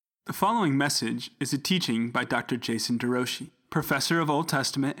The following message is a teaching by Dr. Jason DeRouchie, professor of Old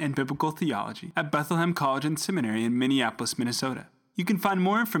Testament and Biblical Theology at Bethlehem College and Seminary in Minneapolis, Minnesota. You can find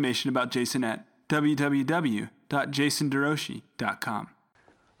more information about Jason at www.jasonderouchie.com.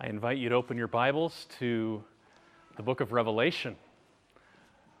 I invite you to open your Bibles to the book of Revelation,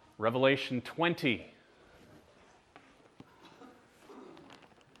 Revelation 20.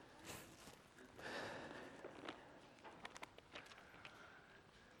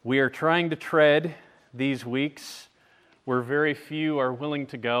 We are trying to tread these weeks where very few are willing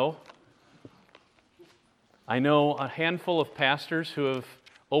to go. I know a handful of pastors who have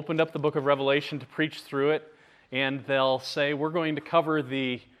opened up the book of Revelation to preach through it, and they'll say, we're going to cover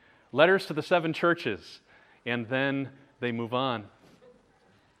the letters to the 7 churches, and then they move on.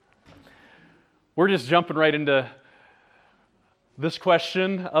 We're just jumping right into this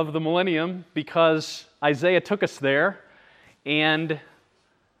question of the millennium because Isaiah took us there, and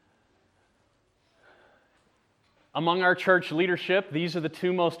among our church leadership, these are the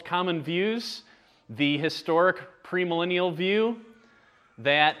two most common views. The historic premillennial view,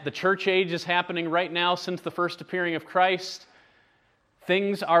 that the church age is happening right now since the first appearing of Christ.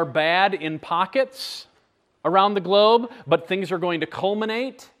 Things are bad in pockets around the globe, but things are going to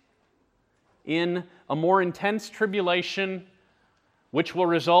culminate in a more intense tribulation, which will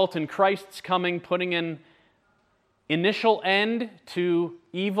result in Christ's coming, putting an initial end to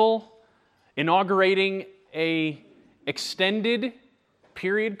evil, inaugurating an extended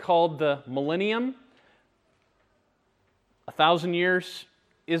period called the millennium. 1,000 years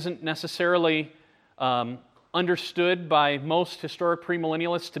isn't necessarily understood by most historic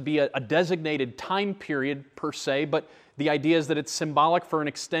premillennialists to be a designated time period per se, but the idea is that it's symbolic for an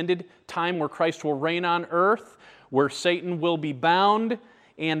extended time where Christ will reign on earth, where Satan will be bound,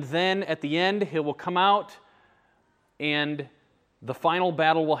 and then at the end he will come out and the final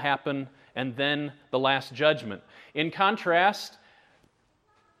battle will happen, and then the last judgment. In contrast,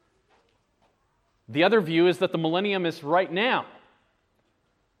 the other view is that the millennium is right now.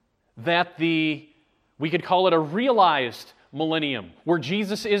 That we could call it a realized millennium, where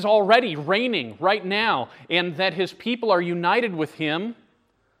Jesus is already reigning right now, and that His people are united with Him.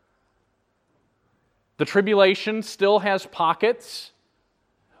 The tribulation still has pockets,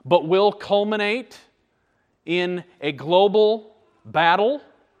 but will culminate in a global battle.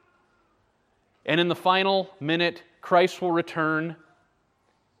 And in the final minute, Christ will return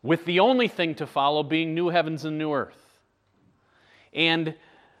with the only thing to follow being new heavens and new earth. And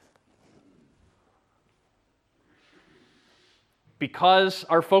because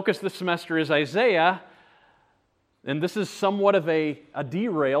our focus this semester is Isaiah, and this is somewhat of a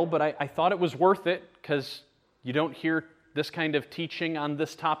derail, but I thought it was worth it because you don't hear this kind of teaching on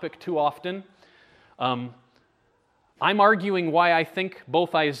this topic too often. I'm arguing why I think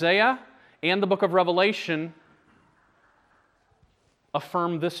both Isaiah and the book of Revelation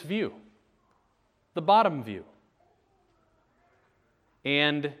affirm this view, the bottom view.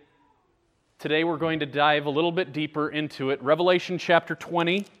 And today we're going to dive a little bit deeper into it. Revelation chapter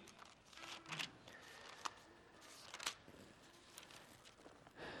 20.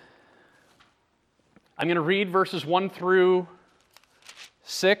 I'm going to read verses 1 through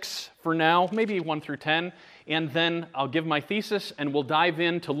 6 for now, maybe 1 through 10. And then I'll give my thesis, and we'll dive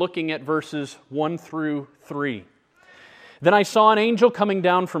into looking at verses 1 through 3. Then I saw an angel coming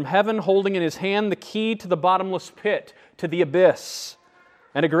down from heaven, holding in his hand the key to the bottomless pit, to the abyss,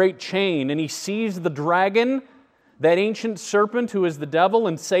 and a great chain. And he seized the dragon, that ancient serpent who is the devil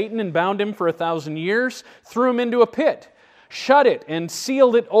and Satan, and bound him for 1,000 years, threw him into a pit, shut it, and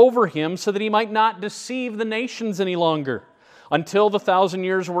sealed it over him, so that he might not deceive the nations any longer, until the 1,000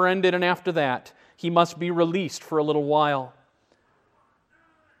 years were ended, and after that he must be released for a little while.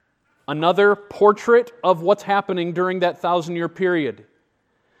 Another portrait of what's happening during that 1,000-year period.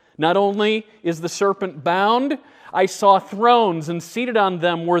 Not only is the serpent bound, I saw thrones, and seated on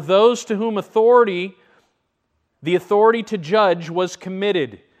them were those to whom the authority to judge was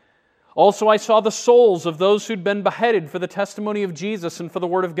committed. Also I saw the souls of those who'd been beheaded for the testimony of Jesus and for the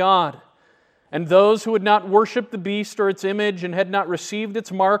Word of God, and those who had not worshipped the beast or its image and had not received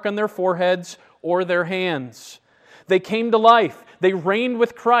its mark on their foreheads or their hands. They came to life. They reigned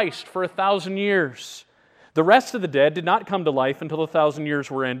with Christ for 1,000 years. The rest of the dead did not come to life until the 1,000 years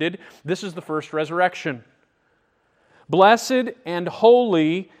were ended. This is the first resurrection. Blessed and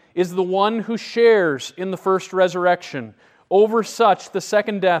holy is the one who shares in the first resurrection. Over such the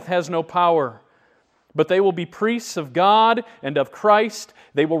second death has no power. But they will be priests of God and of Christ.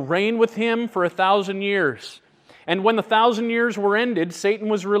 They will reign with Him for 1,000 years. And when the 1,000 years were ended, Satan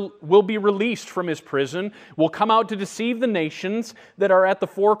will be released from his prison, will come out to deceive the nations that are at the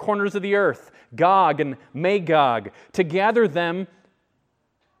four corners of the earth, Gog and Magog, to gather them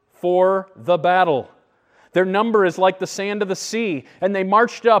for the battle. Their number is like the sand of the sea, and they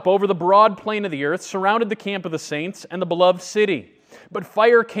marched up over the broad plain of the earth, surrounded the camp of the saints and the beloved city. But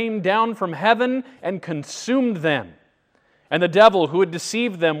fire came down from heaven and consumed them. And the devil who had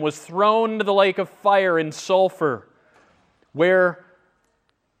deceived them was thrown into the lake of fire and sulfur, where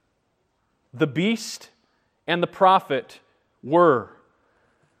the beast and the prophet were,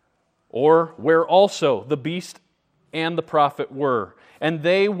 or where also the beast and the prophet were. And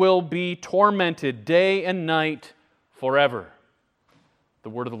they will be tormented day and night forever. The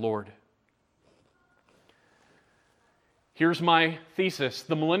word of the Lord. Here's my thesis.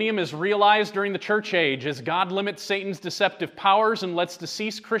 The millennium is realized during the church age as God limits Satan's deceptive powers and lets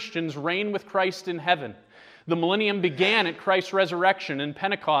deceased Christians reign with Christ in heaven. The millennium began at Christ's resurrection and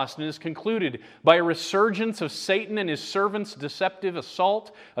Pentecost and is concluded by a resurgence of Satan and his servants' deceptive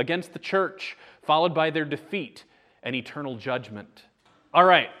assault against the church, followed by their defeat and eternal judgment. All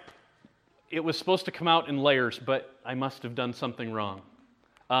right, it was supposed to come out in layers, but I must have done something wrong.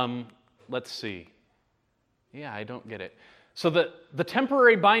 Let's see. Yeah, I don't get it. So the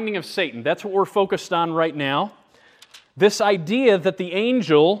temporary binding of Satan, that's what we're focused on right now. This idea that the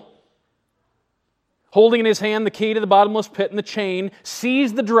angel, holding in his hand the key to the bottomless pit and the chain,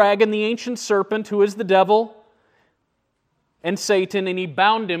 seized the dragon, the ancient serpent, who is the devil, and Satan, and he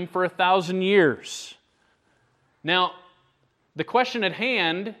bound him for 1,000 years. Now, the question at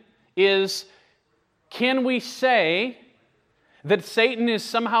hand is, can we say that Satan is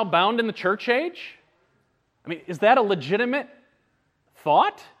somehow bound in the church age? I mean, is that a legitimate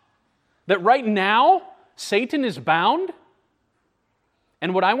thought? That right now, Satan is bound?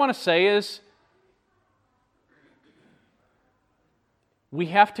 And what I want to say is, we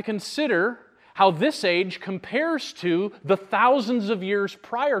have to consider how this age compares to the thousands of years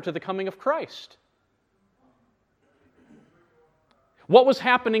prior to the coming of Christ. What was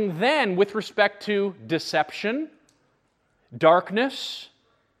happening then with respect to deception, darkness?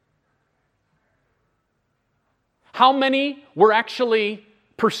 How many were actually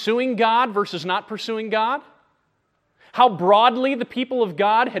pursuing God versus not pursuing God? How broadly the people of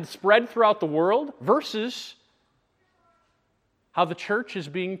God had spread throughout the world versus how the church is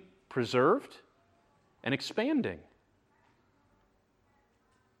being preserved and expanding.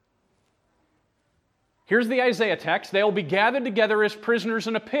 Here's the Isaiah text. They will be gathered together as prisoners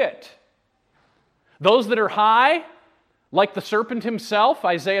in a pit. Those that are high, like the serpent himself,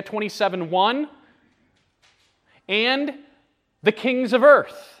 Isaiah 27:1, and the kings of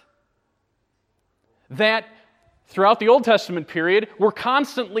earth, that throughout the Old Testament period were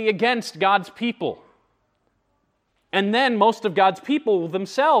constantly against God's people. And then most of God's people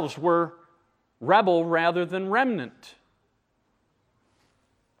themselves were rebel rather than remnant.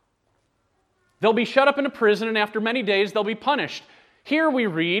 They'll be shut up in a prison, and after many days they'll be punished. Here we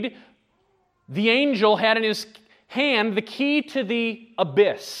read, the angel had in his hand the key to the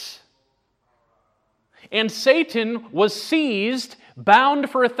abyss. And Satan was seized, bound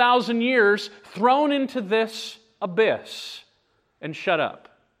for 1,000 years, thrown into this abyss, and shut up.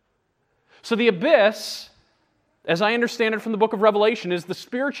 So the abyss, as I understand it from the book of Revelation, is the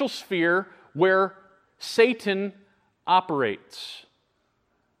spiritual sphere where Satan operates.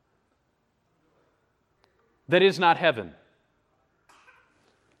 That is not heaven.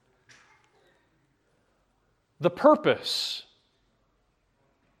 The purpose.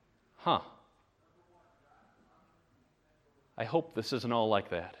 I hope this isn't all like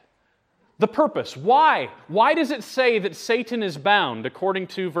that. The purpose. Why? Why does it say that Satan is bound according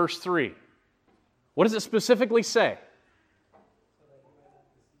to verse 3? What does it specifically say?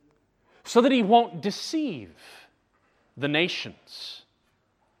 So that he won't deceive the nations.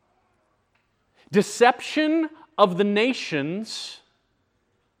 Deception of the nations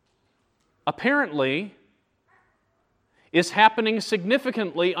apparently is happening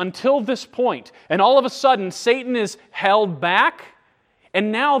significantly until this point. And all of a sudden, Satan is held back,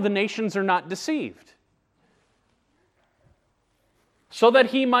 and now the nations are not deceived. So that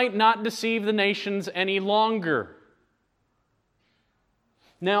he might not deceive the nations any longer.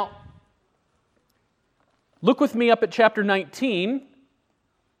 Now, look with me up at chapter 19.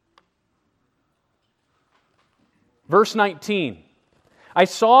 Verse 19. I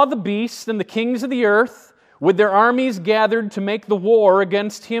saw the beasts and the kings of the earth with their armies gathered to make the war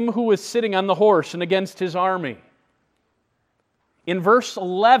against him who was sitting on the horse and against his army. In verse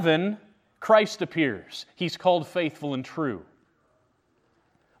 11, Christ appears. He's called faithful and true.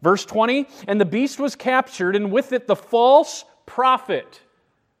 Verse 20, and the beast was captured, and with it the false prophet.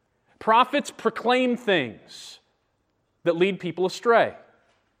 Prophets proclaim things that lead people astray.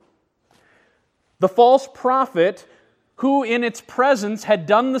 The false prophet who in its presence had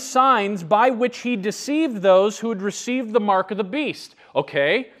done the signs by which he deceived those who had received the mark of the beast.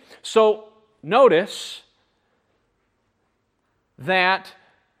 Okay, so notice that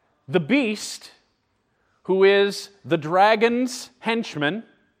the beast, who is the dragon's henchman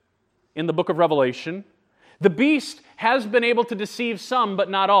in the book of Revelation, the beast has been able to deceive some, but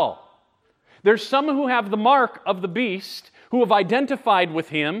not all. There's some who have the mark of the beast, who have identified with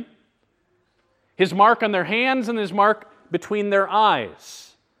him, his mark on their hands and his mark between their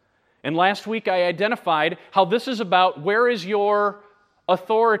eyes. And last week I identified how this is about where is your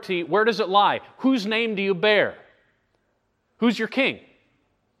authority, where does it lie? Whose name do you bear? Who's your king?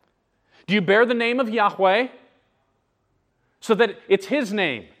 Do you bear the name of Yahweh so that it's His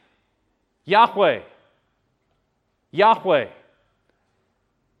name? Yahweh. Yahweh.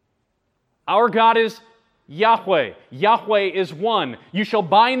 Our God is Yahweh. Yahweh is one. You shall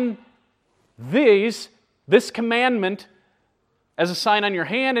bind this commandment as a sign on your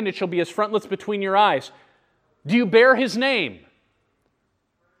hand, and it shall be as frontlets between your eyes. Do you bear His name?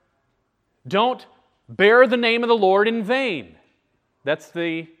 Don't bear the name of the Lord in vain. That's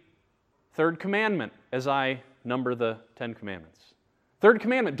the third commandment as I number the 10 commandments. Third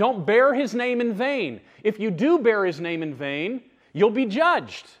commandment, don't bear His name in vain. If you do bear His name in vain, you'll be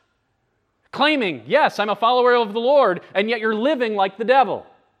judged. Claiming, yes, I'm a follower of the Lord, and yet you're living like the devil.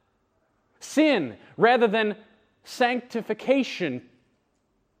 Sin, rather than sanctification,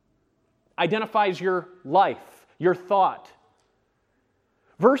 identifies your life, your thought,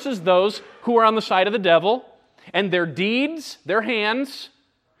 versus those who are on the side of the devil, and their deeds, their hands,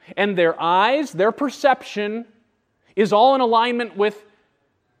 and their eyes, their perception, is all in alignment with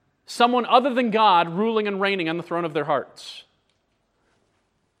someone other than God ruling and reigning on the throne of their hearts,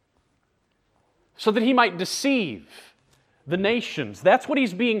 so that He might deceive the nations. That's what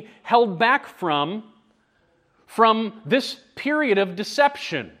He's being held back from this period of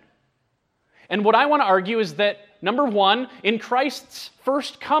deception. And what I want to argue is that, number one, in Christ's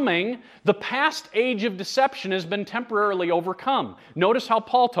first coming, the past age of deception has been temporarily overcome. Notice how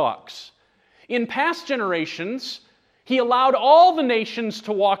Paul talks. In past generations, He allowed all the nations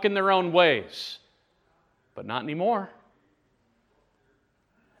to walk in their own ways, but not anymore.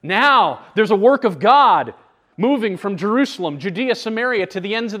 Now, there's a work of God moving from Jerusalem, Judea, Samaria, to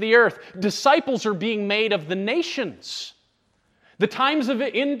the ends of the earth. Disciples are being made of the nations. The times of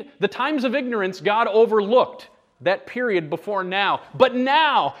ignorance, God overlooked that period before now. But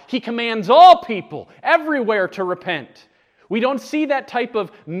now, He commands all people everywhere to repent. We don't see that type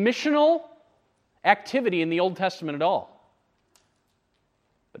of missional activity in the Old Testament at all.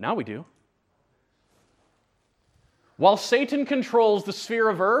 But now we do. While Satan controls the sphere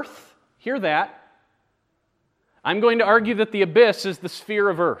of earth, hear that, I'm going to argue that the abyss is the sphere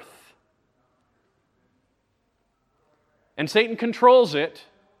of earth. And Satan controls it,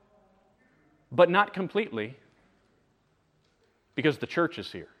 but not completely, because the church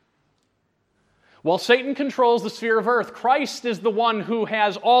is here. While Satan controls the sphere of earth, Christ is the one who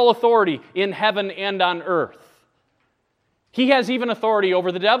has all authority in heaven and on earth. He has even authority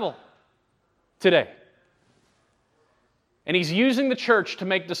over the devil today. And He's using the church to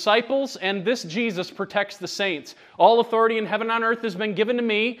make disciples, and this Jesus protects the saints. All authority in heaven and on earth has been given to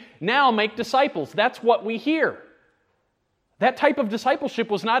me. Now make disciples. That's what we hear. That type of discipleship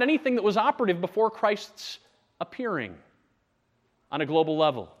was not anything that was operative before Christ's appearing on a global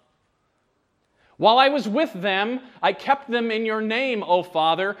level. While I was with them, I kept them in your name, O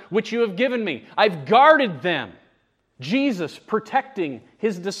Father, which you have given me. I've guarded them. Jesus protecting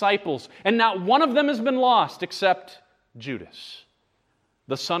His disciples. And not one of them has been lost except Judas,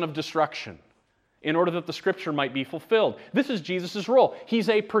 the son of destruction, in order that the Scripture might be fulfilled. This is Jesus' role. He's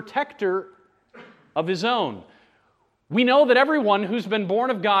a protector of His own. We know that everyone who's been born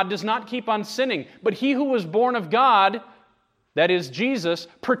of God does not keep on sinning, but he who was born of God, that is Jesus,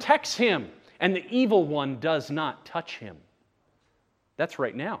 protects him, and the evil one does not touch him. That's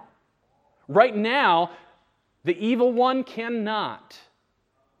right now. Right now, the evil one cannot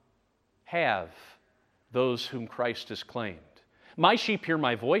have those whom Christ has claimed. My sheep hear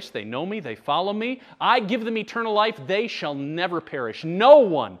my voice, they know me, they follow me. I give them eternal life, they shall never perish. No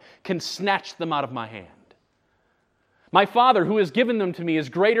one can snatch them out of my hand. My Father who has given them to me is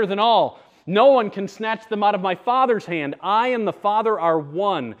greater than all. No one can snatch them out of my Father's hand. I and the Father are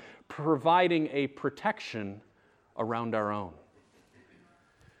one, providing a protection around our own.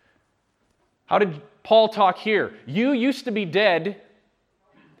 How did Paul talk here? You used to be dead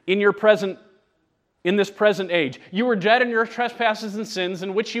in this present age. You were dead in your trespasses and sins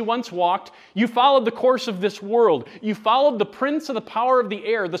in which you once walked. You followed the course of this world. You followed the prince of the power of the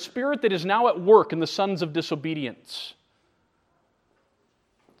air, the spirit that is now at work in the sons of disobedience.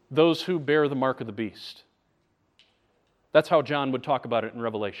 Those who bear the mark of the beast. That's how John would talk about it in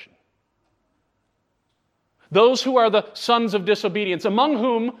Revelation. Those who are the sons of disobedience, among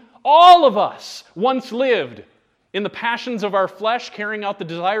whom all of us once lived in the passions of our flesh, carrying out the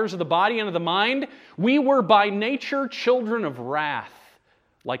desires of the body and of the mind. We were by nature children of wrath,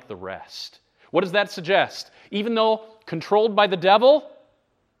 like the rest. What does that suggest? Even though controlled by the devil,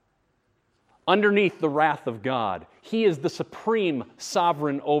 underneath the wrath of God, He is the supreme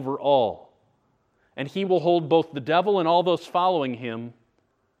sovereign over all. And He will hold both the devil and all those following Him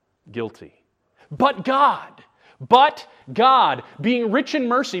guilty. But God, being rich in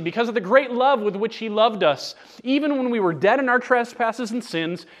mercy, because of the great love with which He loved us, even when we were dead in our trespasses and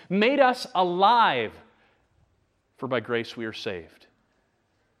sins, made us alive. For by grace we are saved.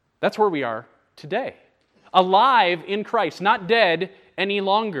 That's where we are today. Alive in Christ, not dead any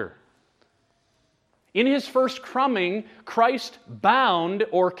longer. In His first coming, Christ bound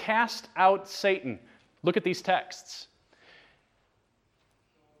or cast out Satan. Look at these texts.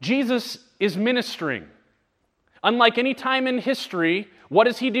 Jesus is ministering. Unlike any time in history, what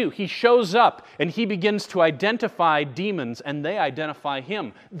does He do? He shows up and He begins to identify demons, and they identify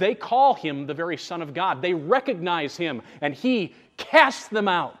Him. They call Him the very Son of God. They recognize Him, and He casts them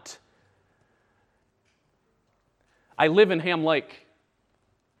out. I live in Ham Lake.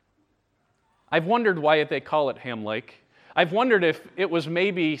 I've wondered why they call it Ham Lake. I've wondered if it was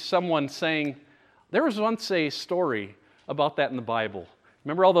maybe someone saying, there was once a story about that in the Bible.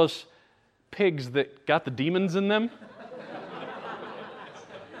 Remember all those pigs that got the demons in them?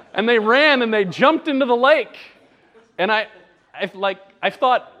 And they ran and they jumped into the lake. And I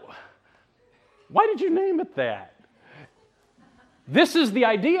thought, why did you name it that? This is the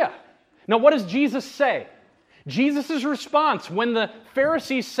idea. Now, what does Jesus say? Jesus' response when the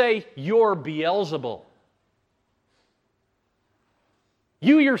Pharisees say, you're Beelzebul.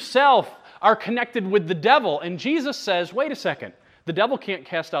 You yourself are connected with the devil. And Jesus says, wait a second, the devil can't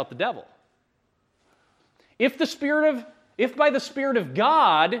cast out the devil. If by the Spirit of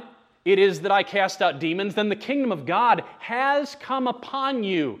God it is that I cast out demons, then the kingdom of God has come upon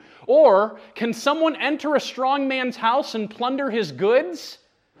you. Or, can someone enter a strong man's house and plunder his goods?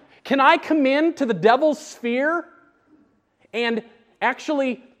 Can I come into the devil's sphere and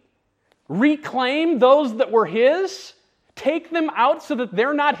actually reclaim those that were his? Take them out so that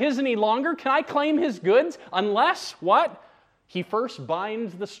they're not his any longer? Can I claim his goods? Unless, what? He first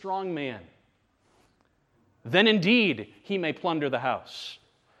binds the strong man. Then indeed he may plunder the house.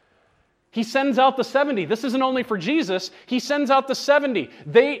 He sends out the 70. This isn't only for Jesus. He sends out the 70.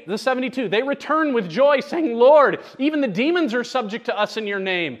 The 72. They return with joy, saying, Lord, even the demons are subject to us in your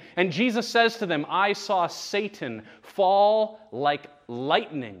name. And Jesus says to them, I saw Satan fall like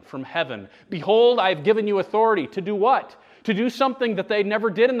lightning from heaven. Behold, I have given you authority to do what? To do something that they never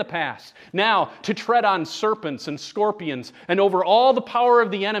did in the past. Now, to tread on serpents and scorpions and over all the power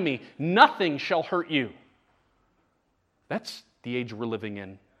of the enemy. Nothing shall hurt you. That's the age we're living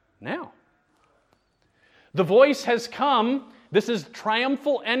in now. The voice has come. This is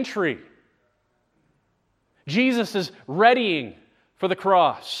triumphal entry. Jesus is readying for the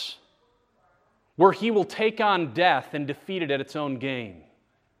cross, where He will take on death and defeat it at its own game.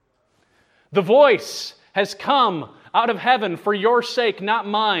 The voice has come out of heaven for your sake, not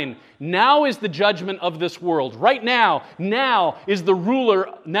mine. Now is the judgment of this world. Right now is the ruler,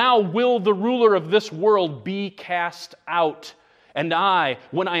 now will the ruler of this world be cast out. And I,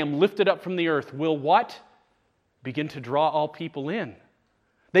 when I am lifted up from the earth, will what? Begin to draw all people in.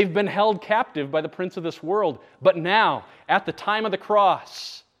 They've been held captive by the prince of this world. But now, at the time of the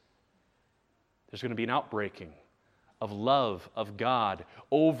cross, there's going to be an outbreaking of love of God,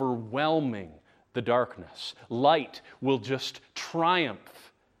 overwhelming the darkness. Light will just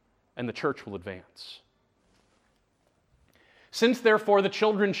triumph, and the church will advance. Since, therefore, the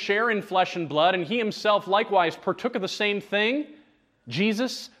children share in flesh and blood, and He Himself likewise partook of the same thing,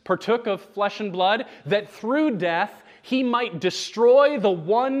 Jesus partook of flesh and blood, that through death He might destroy the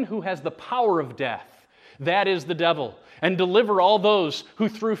one who has the power of death, that is the devil, and deliver all those who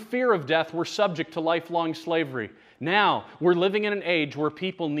through fear of death were subject to lifelong slavery. Now, we're living in an age where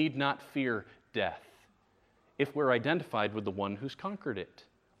people need not fear death if we're identified with the one who's conquered it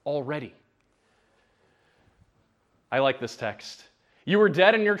already. I like this text. You were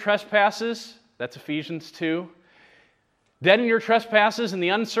dead in your trespasses. That's Ephesians 2. Dead in your trespasses and the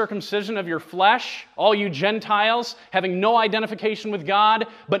uncircumcision of your flesh, all you Gentiles, having no identification with God,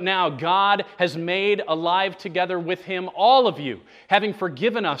 but now God has made alive together with Him all of you, having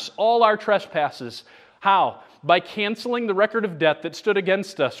forgiven us all our trespasses. How? By canceling the record of debt that stood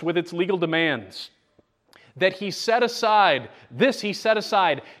against us with its legal demands. That He set aside,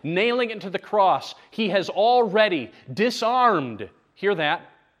 nailing it to the cross. He has already disarmed, hear that?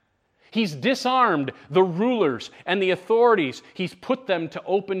 He's disarmed the rulers and the authorities. He's put them to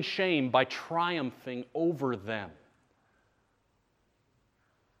open shame by triumphing over them.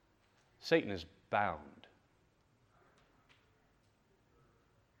 Satan is bound.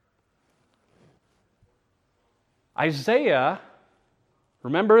 Isaiah,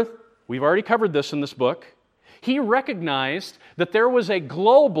 remember, we've already covered this in this book. He recognized that there was a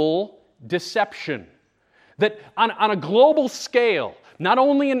global deception. That on a global scale, not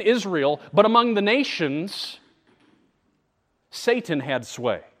only in Israel, but among the nations, Satan had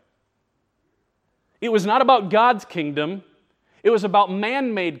sway. It was not about God's kingdom, it was about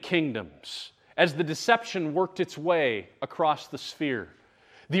man-made kingdoms as the deception worked its way across the sphere.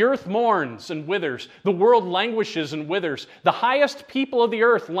 The earth mourns and withers. The world languishes and withers. The highest people of the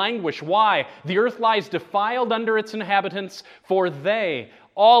earth languish. Why? The earth lies defiled under its inhabitants, for they,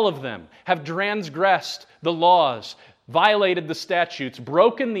 all of them, have transgressed the laws, violated the statutes,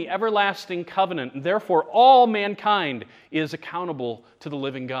 broken the everlasting covenant, and therefore all mankind is accountable to the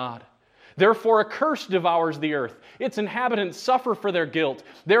living God. Therefore a curse devours the earth. Its inhabitants suffer for their guilt.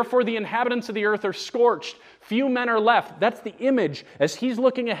 Therefore the inhabitants of the earth are scorched. Few men are left. That's the image as he's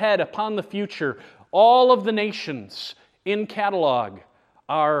looking ahead upon the future. All of the nations in catalog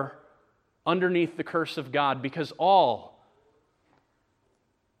are underneath the curse of God because all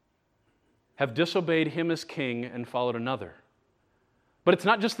have disobeyed Him as king and followed another. But it's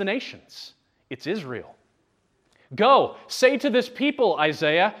not just the nations, it's Israel. Go, say to this people,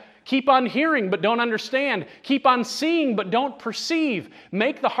 Isaiah, keep on hearing but don't understand. Keep on seeing but don't perceive.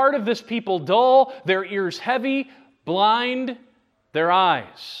 Make the heart of this people dull, their ears heavy, blind their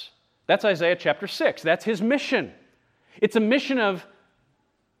eyes. That's Isaiah chapter 6. That's his mission. It's a mission of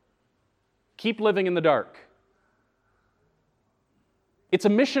keep living in the dark. It's a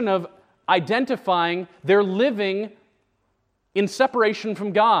mission of identifying they're living in separation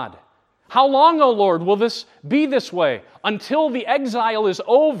from God. How long, O Lord, will this be this way? Until the exile is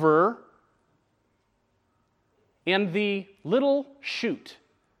over and the little shoot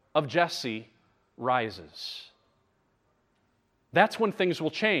of Jesse rises. That's when things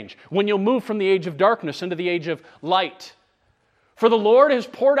will change. When you'll move from the age of darkness into the age of light. For the Lord has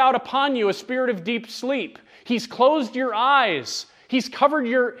poured out upon you a spirit of deep sleep. He's closed your eyes. He's covered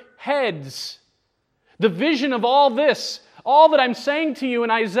your heads. The vision of all this, all that I'm saying to you in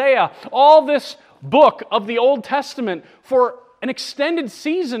Isaiah, all this book of the Old Testament, for an extended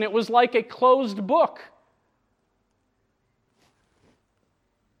season, it was like a closed book.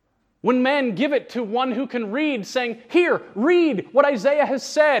 When men give it to one who can read, saying, "Here, read what Isaiah has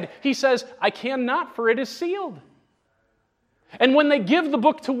said," he says, "I cannot, for it is sealed." And when they give the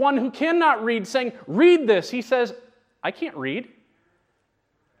book to one who cannot read, saying, "Read this," he says, "I can't read."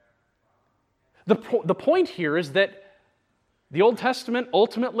 The point here is that the Old Testament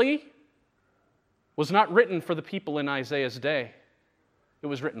ultimately was not written for the people in Isaiah's day. It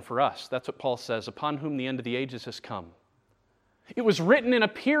was written for us. That's what Paul says, upon whom the end of the ages has come. It was written in a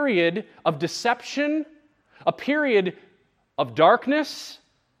period of deception, a period of darkness.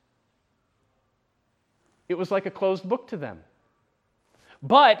 It was like a closed book to them.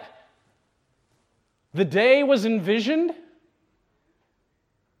 But the day was envisioned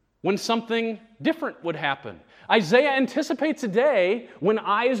when something different would happen. Isaiah anticipates a day when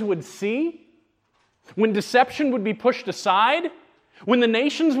eyes would see, when deception would be pushed aside, when the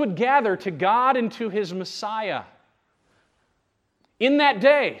nations would gather to God and to His Messiah. In that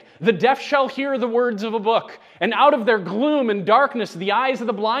day, the deaf shall hear the words of a book, and out of their gloom and darkness the eyes of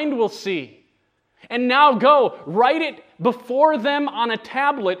the blind will see. And now go, write it before them on a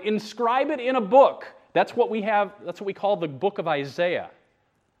tablet, inscribe it in a book. That's what we have, that's what we call the book of Isaiah.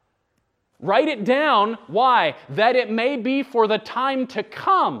 Write it down. Why? That it may be for the time to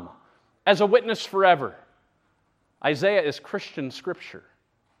come as a witness forever. Isaiah is Christian scripture.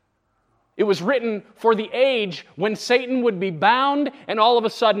 It was written for the age when Satan would be bound and all of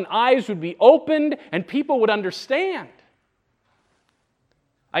a sudden eyes would be opened and people would understand.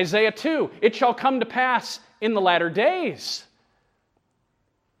 Isaiah 2, it shall come to pass in the latter days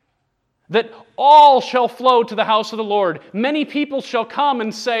that all shall flow to the house of the Lord. Many people shall come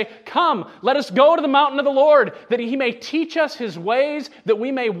and say, "Come, let us go to the mountain of the Lord, that He may teach us His ways, that we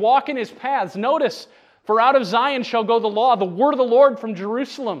may walk in His paths." Notice, For out of Zion shall go the law, the word of the Lord from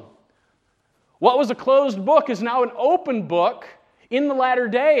Jerusalem. What was a closed book is now an open book in the latter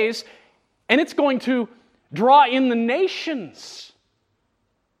days, and it's going to draw in the nations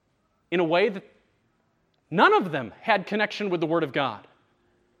in a way that none of them had connection with the Word of God.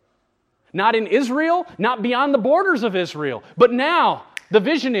 Not in Israel, not beyond the borders of Israel. But now, the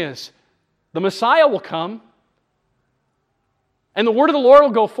vision is, the Messiah will come, and the Word of the Lord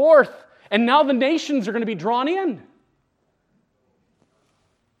will go forth, and now the nations are going to be drawn in.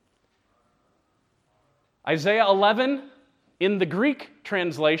 Isaiah 11, in the Greek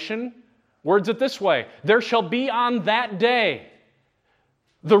translation, words it this way: there shall be on that day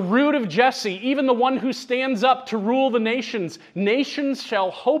the root of Jesse, even the one who stands up to rule the nations. Nations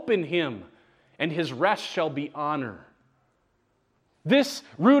shall hope in him, and his rest shall be honor. This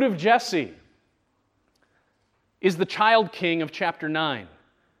root of Jesse is the child king of chapter 9,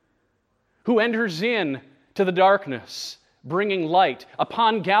 who enters in to the darkness, bringing light.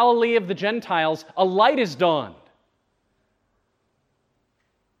 Upon Galilee of the Gentiles, a light is dawned.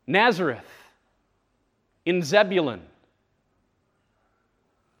 Nazareth in Zebulun,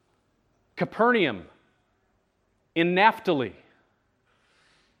 Capernaum in Naphtali.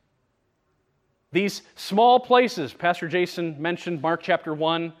 These small places, Pastor Jason mentioned Mark chapter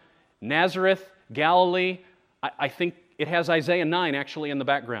 1, Nazareth, Galilee. I think it has Isaiah 9 actually in the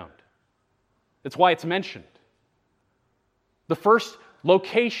background. That's why it's mentioned. The first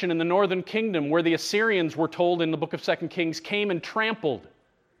location in the northern kingdom where the Assyrians, were told in the book of 2 Kings, came and trampled.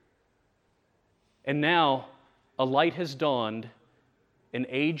 And now a light has dawned, an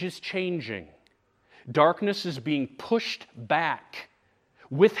age is changing. Darkness is being pushed back,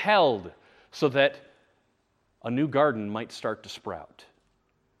 withheld, so that a new garden might start to sprout.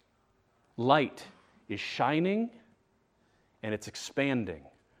 Light is shining, and it's expanding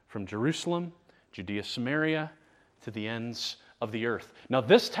from Jerusalem, Judea, Samaria, to the ends of the earth. Now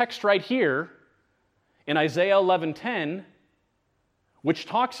this text right here in Isaiah 11:10, which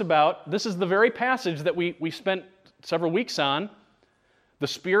talks about, this is the very passage that we spent several weeks on, the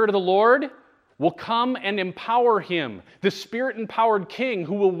Spirit of the Lord will come and empower him, the Spirit-empowered King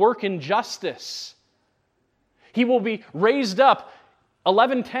who will work in justice. He will be raised up.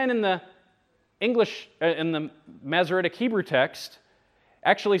 11:10 in the English, in the Masoretic Hebrew text,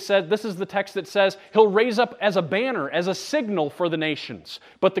 actually said, this is the text that says, he'll raise up as a banner, as a signal for the nations.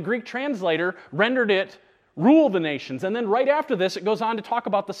 But the Greek translator rendered it, rule the nations. And then right after this, it goes on to talk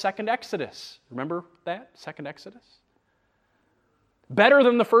about the second Exodus. Remember that? Second Exodus? Better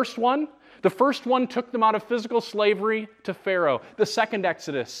than the first one? The first one took them out of physical slavery to Pharaoh. The second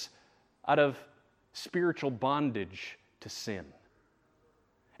Exodus, out of spiritual bondage to sin.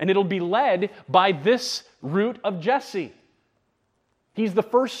 And it'll be led by this root of Jesse. He's the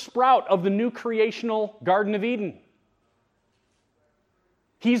first sprout of the new creational Garden of Eden.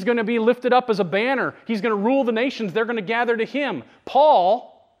 He's going to be lifted up as a banner. He's going to rule the nations. They're going to gather to him.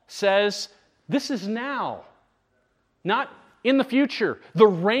 Paul says, this is now, not in the future. The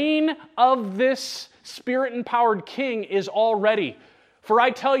reign of this Spirit-empowered King is already. For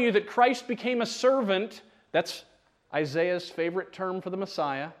I tell you that Christ became a servant. That's Isaiah's favorite term for the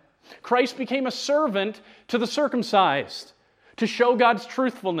Messiah. Christ became a servant to the circumcised, to show God's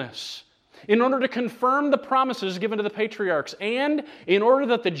truthfulness, in order to confirm the promises given to the patriarchs, and in order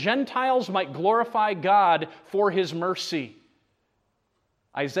that the Gentiles might glorify God for His mercy.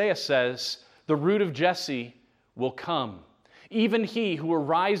 Isaiah says, the root of Jesse will come. Even he who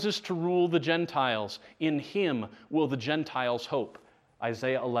arises to rule the Gentiles, in him will the Gentiles hope.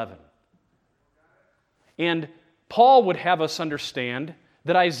 Isaiah 11. And Paul would have us understand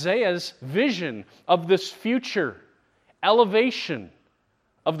that Isaiah's vision of this future elevation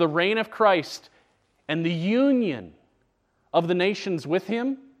of the reign of Christ and the union of the nations with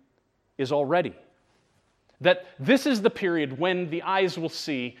him is already. That this is the period when the eyes will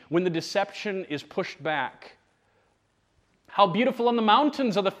see, when the deception is pushed back. How beautiful on the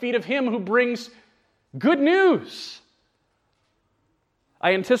mountains are the feet of him who brings good news.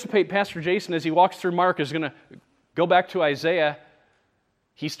 I anticipate Pastor Jason, as he walks through Mark, is going to go back to Isaiah.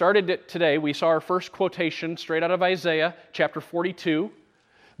 He started it today. We saw our first quotation straight out of Isaiah, chapter 42.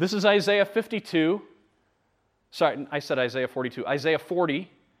 This is Isaiah 52. Sorry, I said Isaiah 42. Isaiah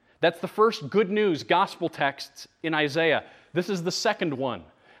 40. That's the first good news gospel text in Isaiah. This is the second one.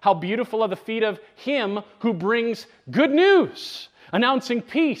 How beautiful are the feet of him who brings good news, announcing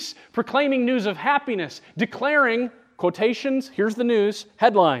peace, proclaiming news of happiness, declaring, quotations, here's the news,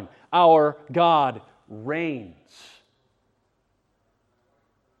 headline, our God reigns.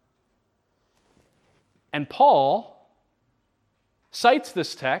 And Paul cites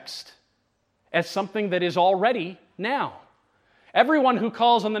this text as something that is already now. Everyone who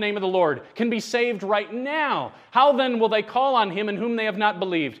calls on the name of the Lord can be saved right now. How then will they call on Him in whom they have not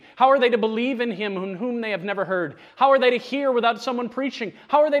believed? How are they to believe in Him in whom they have never heard? How are they to hear without someone preaching?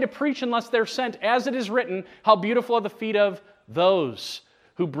 How are they to preach unless they're sent? As it is written, how beautiful are the feet of those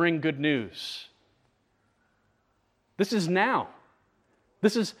who bring good news. This is now.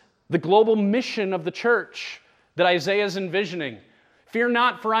 This is the global mission of the church that Isaiah is envisioning. Fear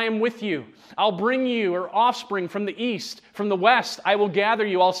not, for I am with you. I'll bring you your offspring from the east, from the west. I will gather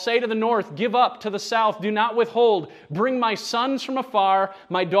you. I'll say to the north, give up, to the south, do not withhold. Bring my sons from afar,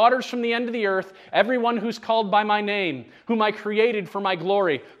 my daughters from the end of the earth, everyone who's called by my name, whom I created for my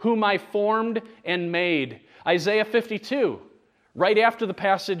glory, whom I formed and made. Isaiah 52. Right after the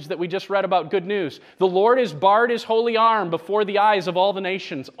passage that we just read about good news. The Lord has bared His holy arm before the eyes of all the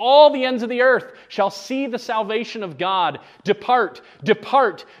nations. All the ends of the earth shall see the salvation of God. Depart,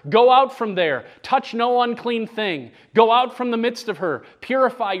 depart, go out from there. Touch no unclean thing. Go out from the midst of her.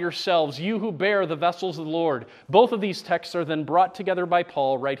 Purify yourselves, you who bear the vessels of the Lord. Both of these texts are then brought together by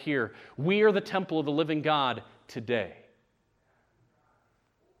Paul right here. We are the temple of the living God today.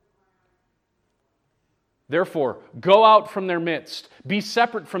 Therefore, go out from their midst. Be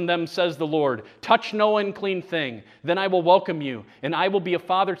separate from them, says the Lord. Touch no unclean thing. Then I will welcome you, and I will be a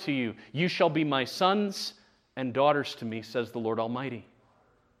father to you. You shall be my sons and daughters to me, says the Lord Almighty.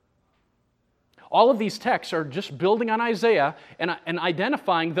 All of these texts are just building on Isaiah and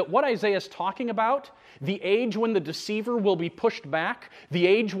identifying that what Isaiah is talking about, the age when the deceiver will be pushed back, the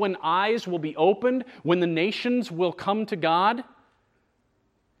age when eyes will be opened, when the nations will come to God,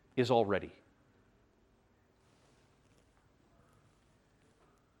 is already.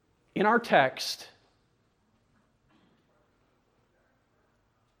 In our text,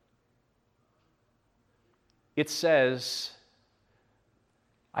 it says,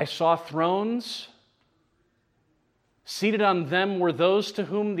 I saw thrones, seated on them were those to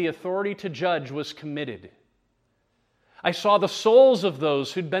whom the authority to judge was committed. I saw the souls of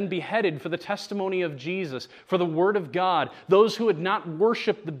those who'd been beheaded for the testimony of Jesus, for the Word of God, those who had not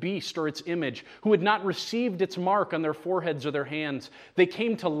worshipped the beast or its image, who had not received its mark on their foreheads or their hands. They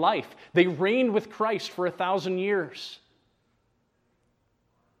came to life. They reigned with Christ for 1,000 years.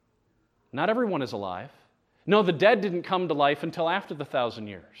 Not everyone is alive. No, the dead didn't come to life until after the 1,000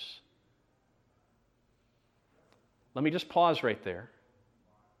 years. Let me just pause right there.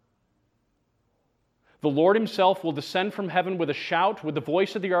 The Lord Himself will descend from heaven with a shout, with the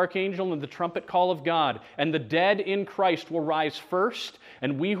voice of the archangel and the trumpet call of God. And the dead in Christ will rise first,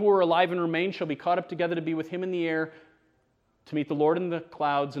 and we who are alive and remain shall be caught up together to be with Him in the air, to meet the Lord in the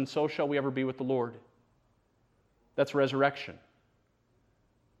clouds, and so shall we ever be with the Lord. That's resurrection.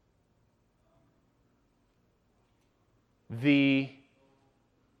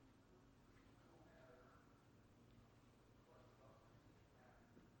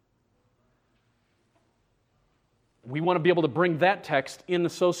 We want to be able to bring that text in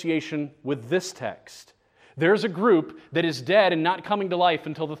association with this text. There's a group that is dead and not coming to life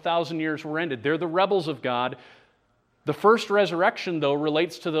until the 1,000 years were ended. They're the rebels of God. The first resurrection, though,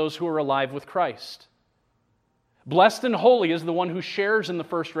 relates to those who are alive with Christ. Blessed and holy is the one who shares in the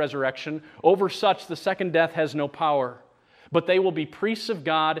first resurrection. Over such, the second death has no power. But they will be priests of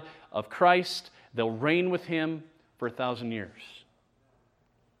God, of Christ. They'll reign with Him for 1,000 years.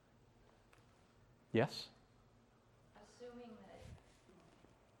 Yes?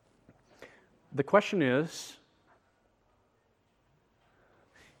 The question is,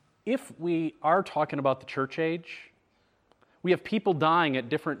 if we are talking about the church age, we have people dying at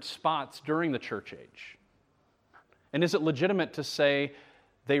different spots during the church age. And is it legitimate to say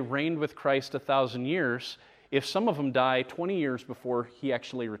they reigned with Christ 1,000 years if some of them die 20 years before He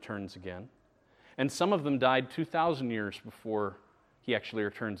actually returns again, and some of them died 2,000 years before He actually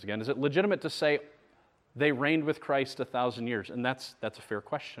returns again? Is it legitimate to say they reigned with Christ 1,000 years? And that's a fair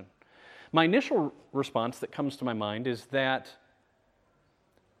question. My initial response that comes to my mind is that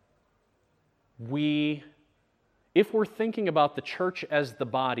if we're thinking about the church as the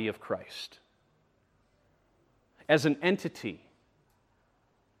body of Christ, as an entity,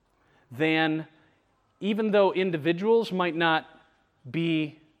 then even though individuals might not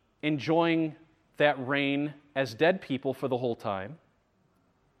be enjoying that reign as dead people for the whole time,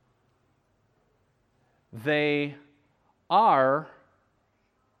 they are...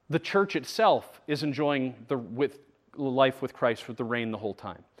 The church itself is enjoying life with Christ with the reign the whole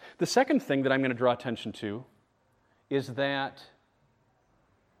time. The second thing that I'm going to draw attention to is that,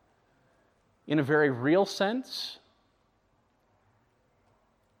 in a very real sense,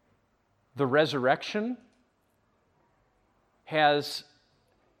 the resurrection has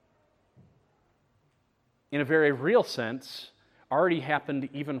in a very real sense, already happened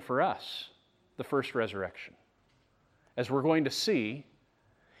even for us, the first resurrection, as we're going to see,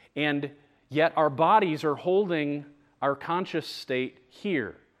 and yet our bodies are holding our conscious state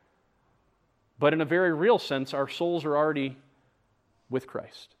here. But in a very real sense, our souls are already with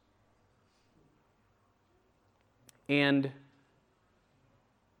Christ. And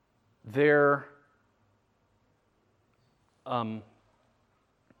they're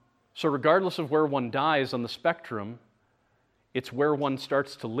so regardless of where one dies on the spectrum, it's where one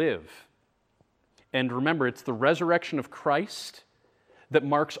starts to live. And remember, it's the resurrection of Christ that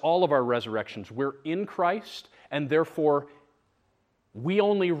marks all of our resurrections. We're in Christ, and therefore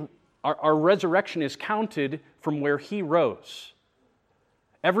our resurrection is counted from where He rose.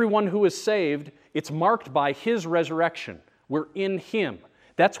 Everyone who is saved, it's marked by His resurrection. We're in Him.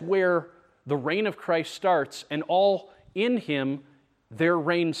 That's where the reign of Christ starts, and all in Him, their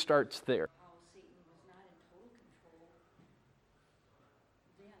reign starts there.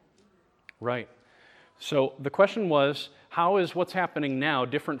 Right. So the question was, how is what's happening now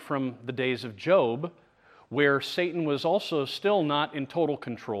different from the days of Job, where Satan was also still not in total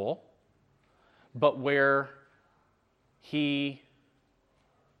control, but where he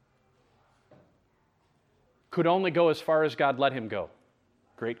could only go as far as God let him go?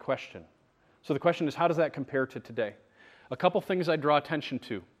 Great question. So the question is, how does that compare to today? A couple things I draw attention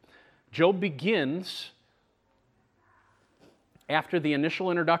to. Job begins after the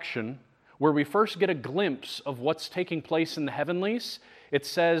initial introduction, where we first get a glimpse of what's taking place in the heavenlies. It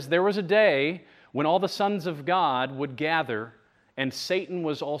says, there was a day when all the sons of God would gather, and Satan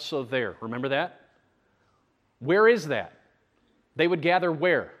was also there. Remember that? Where is that? They would gather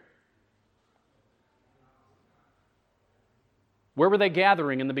where? Where were they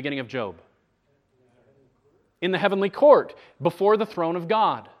gathering in the beginning of Job? In the heavenly court, before the throne of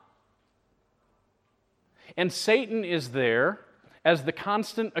God. And Satan is there as the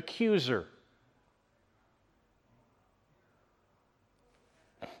constant accuser.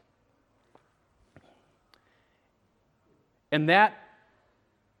 And that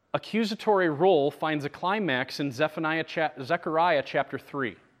accusatory role finds a climax in Zechariah chapter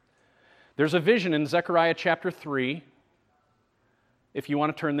 3. There's a vision in Zechariah chapter 3. If you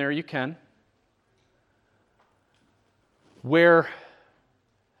want to turn there, you can. Where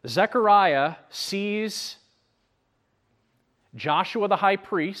Zechariah sees Joshua the high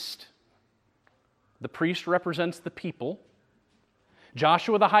priest. The priest represents the people.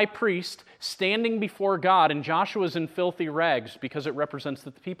 Joshua the high priest standing before God, and Joshua's in filthy rags because it represents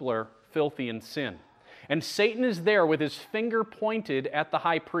that the people are filthy in sin. And Satan is there with his finger pointed at the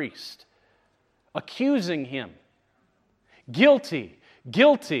high priest, accusing him. Guilty,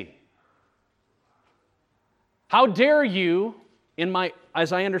 guilty. How dare you,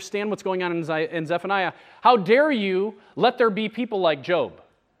 as I understand what's going on in Zephaniah, how dare you let there be people like Job?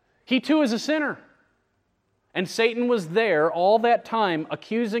 He too is a sinner. And Satan was there all that time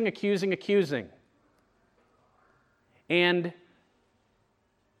accusing. And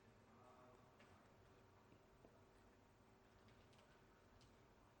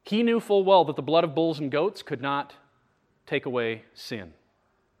he knew full well that the blood of bulls and goats could not take away sin.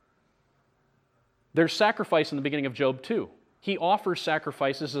 There's sacrifice in the beginning of Job too. He offers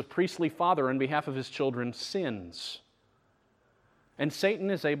sacrifices as a priestly father on behalf of his children's sins. And Satan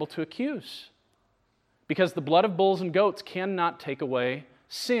is able to accuse, because the blood of bulls and goats cannot take away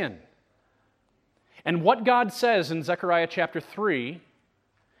sin. And what God says in Zechariah chapter 3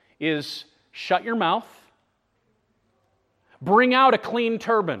 is, shut your mouth, bring out a clean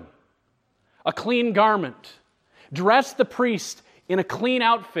turban, a clean garment, dress the priest in a clean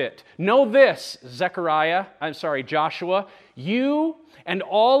outfit. Know this, Joshua, you and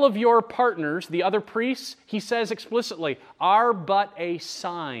all of your partners, the other priests, he says explicitly, are but a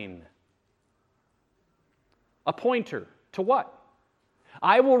sign. A pointer to what?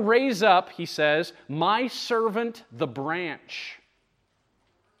 I will raise up, he says, my servant the branch.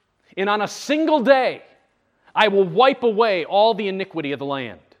 And on a single day, I will wipe away all the iniquity of the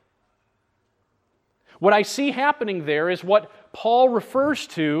land. What I see happening there is what Paul refers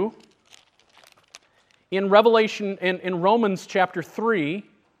to in Romans chapter 3,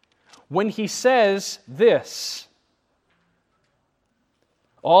 when he says this: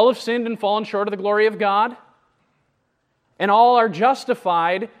 all have sinned and fallen short of the glory of God, and all are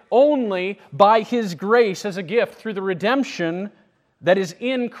justified only by His grace as a gift through the redemption that is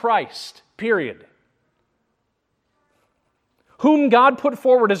in Christ, period. Whom God put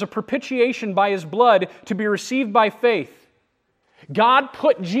forward as a propitiation by His blood to be received by faith. God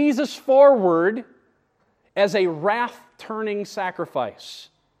put Jesus forward as a wrath-turning sacrifice.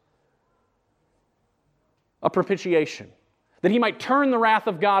 a propitiation, that he might turn the wrath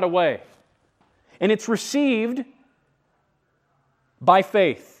of God away. And it's received by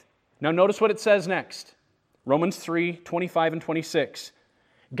faith. Now notice what it says next. Romans 3:25 and 26.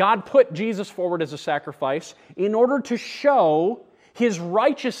 God put Jesus forward as a sacrifice in order to show His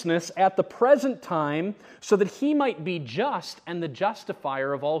righteousness at the present time so that He might be just and the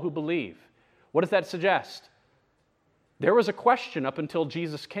justifier of all who believe. What does that suggest? There was a question up until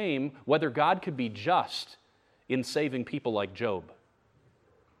Jesus came whether God could be just in saving people like Job.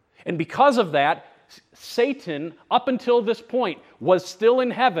 And because of that, Satan, up until this point, was still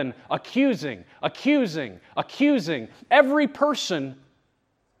in heaven accusing every person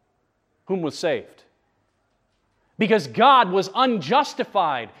whom was saved. Because God was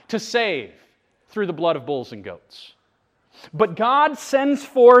unjustified to save through the blood of bulls and goats. But God sends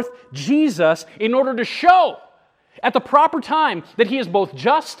forth Jesus in order to show at the proper time that He is both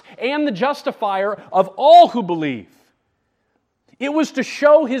just and the justifier of all who believe. It was to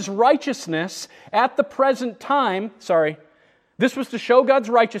show His righteousness at the present time. This was to show God's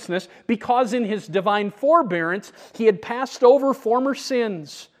righteousness because in His divine forbearance He had passed over former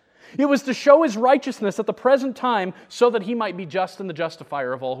sins. It was to show His righteousness at the present time so that He might be just and the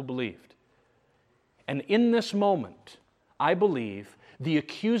justifier of all who believed. And in this moment, I believe the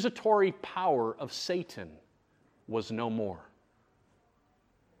accusatory power of Satan was no more.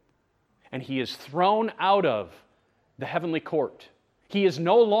 And he is thrown out of the heavenly court. He is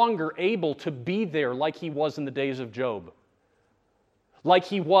no longer able to be there like he was in the days of Job, like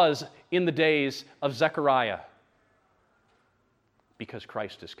he was in the days of Zechariah, because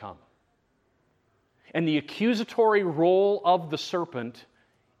Christ has come. And the accusatory role of the serpent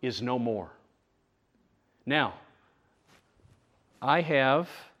is no more. Now, I'm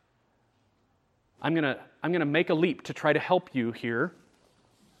going to make a leap to try to help you here.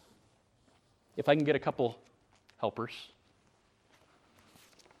 If I can get a couple helpers.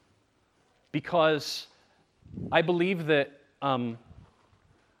 Because I believe that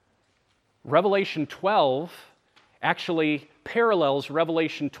Revelation 12 actually parallels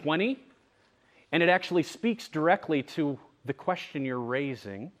Revelation 20, and it actually speaks directly to the question you're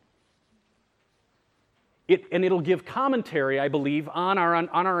raising. It'll give commentary, I believe, on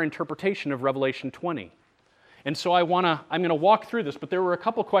our interpretation of Revelation 20. And so I'm going to walk through this, but there were a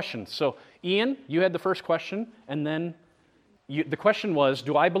couple questions. So, Ian, you had the first question, and then the question was,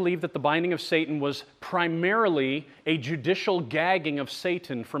 do I believe that the binding of Satan was primarily a judicial gagging of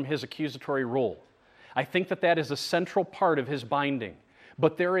Satan from his accusatory role? I think that is a central part of his binding.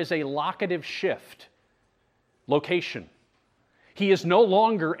 But there is a locative shift. Location. He is no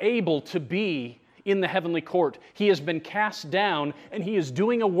longer able to be in the heavenly court. He has been cast down, and he is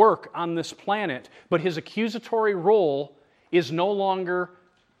doing a work on this planet, but his accusatory role is no longer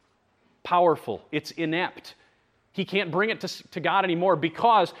powerful. It's inept. He can't bring it to God anymore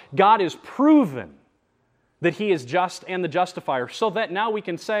because God is proven that He is just and the justifier, so that now we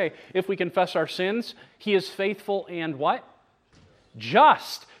can say, if we confess our sins, He is faithful and what?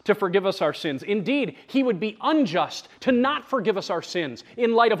 Just to forgive us our sins. Indeed, He would be unjust to not forgive us our sins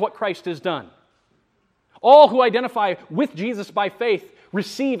in light of what Christ has done. All who identify with Jesus by faith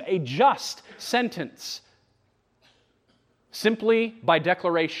receive a just sentence simply by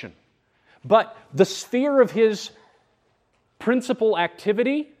declaration. But the sphere of His principal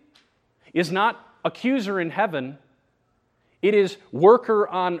activity is not accuser in heaven, it is worker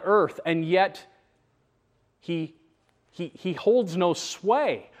on earth, and yet He holds no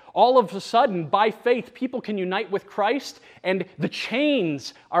sway. All of a sudden, by faith, people can unite with Christ, and the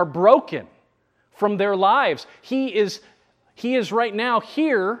chains are broken from their lives. He is right now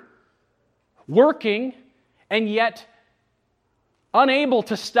here working and yet unable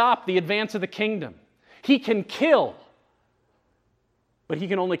to stop the advance of the kingdom. He can kill, but he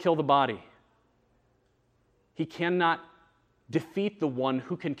can only kill the body. He cannot defeat the one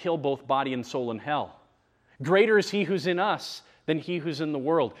who can kill both body and soul in hell. Greater is He who's in us than he who's in the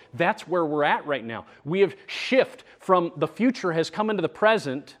world. That's where we're at right now. We have shifted from the future has come into the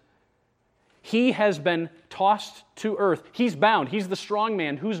present. He has been tossed to earth. He's bound. He's the strong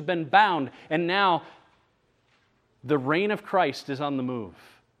man who's been bound. And now the reign of Christ is on the move.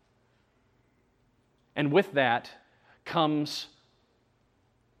 And with that comes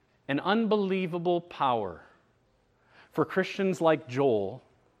an unbelievable power for Christians like Joel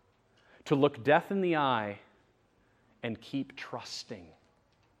to look death in the eye and keep trusting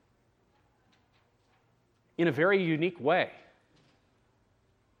in a very unique way.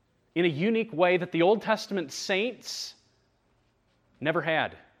 In a unique way that the Old Testament saints never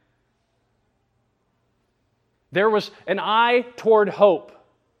had. There was an eye toward hope.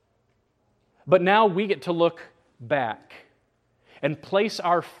 But now we get to look back and place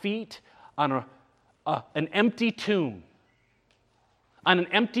our feet on an empty tomb, on an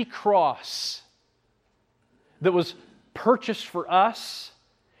empty cross that was purchased for us,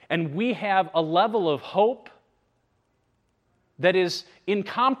 and we have a level of hope that is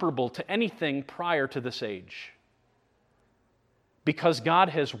incomparable to anything prior to this age. Because God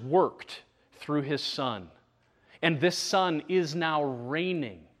has worked through His Son, and this Son is now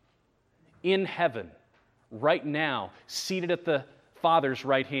reigning in heaven right now, seated at the Father's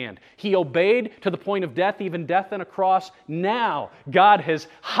right hand. He obeyed to the point of death, even death on a cross. Now God has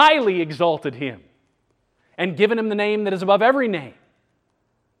highly exalted Him and given Him the name that is above every name.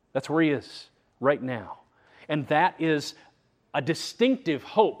 That's where He is right now. And that is a distinctive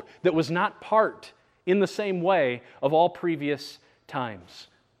hope that was not part in the same way of all previous times.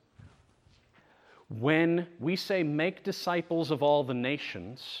 When we say make disciples of all the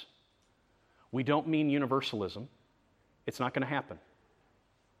nations, we don't mean universalism. It's not going to happen.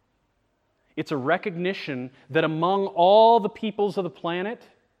 It's a recognition that among all the peoples of the planet,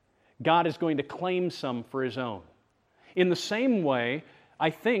 God is going to claim some for His own. In the same way, I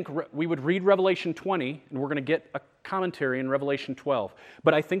think we would read Revelation 20, and we're going to get a commentary in Revelation 12.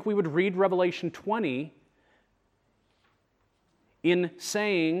 But I think we would read Revelation 20 in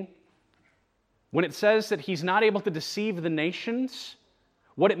saying, when it says that He's not able to deceive the nations,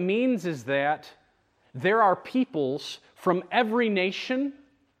 what it means is that there are peoples from every nation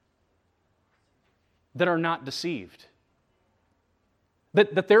that are not deceived.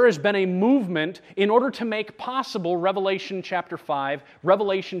 That there has been a movement in order to make possible Revelation chapter 5,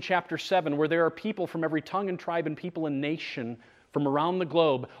 Revelation chapter 7, where there are people from every tongue and tribe and people and nation from around the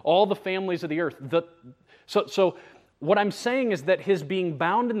globe, all the families of the earth. So what I'm saying is that His being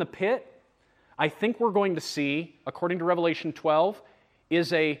bound in the pit, I think we're going to see, according to Revelation 12,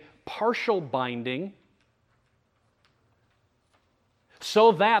 is a partial binding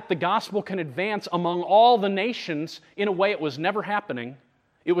so that the gospel can advance among all the nations in a way it was never happening.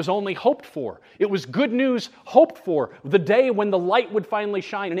 It was only hoped for. It was good news hoped for, the day when the light would finally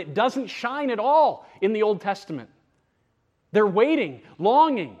shine. And it doesn't shine at all in the Old Testament. They're waiting,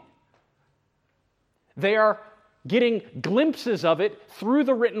 longing. They are getting glimpses of it through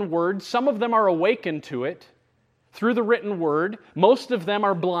the written word. Some of them are awakened to it through the written word. Most of them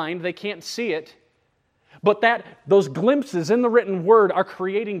are blind. They can't see it. But those glimpses in the written word are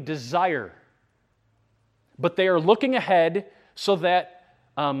creating desire. But they are looking ahead so that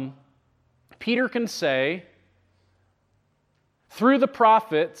Peter can say, through the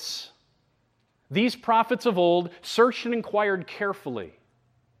prophets, these prophets of old searched and inquired carefully,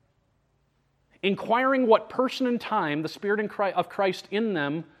 inquiring what person and time the Spirit of Christ in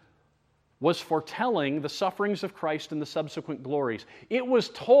them was foretelling the sufferings of Christ and the subsequent glories. It was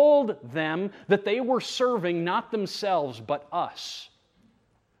told them that they were serving not themselves, but us,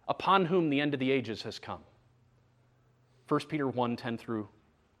 upon whom the end of the ages has come. 1 Peter 1, 10 through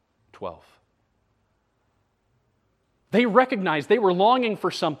 12. They recognized they were longing for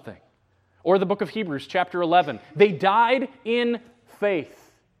something. Or the book of Hebrews, chapter 11. They died in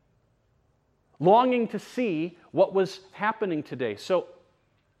faith, longing to see what was happening today. So,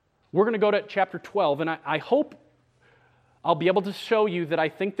 we're going to go to chapter 12, and I hope I'll be able to show you that I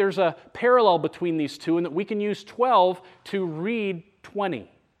think there's a parallel between these two and that we can use 12 to read 20.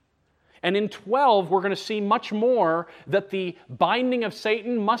 And in 12, we're going to see much more that the binding of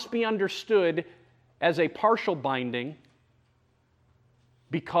Satan must be understood as a partial binding,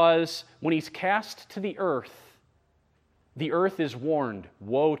 because when he's cast to the earth is warned,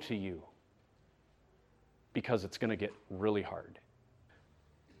 woe to you, because it's going to get really hard.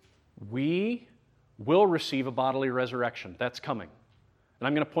 We will receive a bodily resurrection. That's coming. And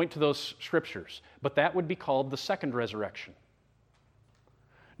I'm going to point to those scriptures. But that would be called the second resurrection.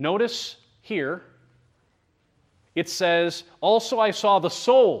 Notice here, it says, also I saw the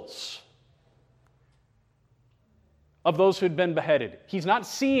souls of those who had been beheaded. He's not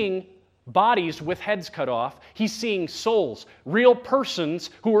seeing bodies with heads cut off. He's seeing souls, real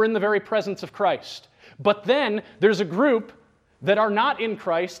persons who are in the very presence of Christ. But then there's a group that are not in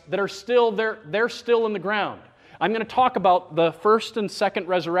Christ, that are still there, they're still in the ground. I'm going to talk about the first and second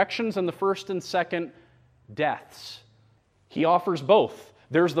resurrections and the first and second deaths. He offers both.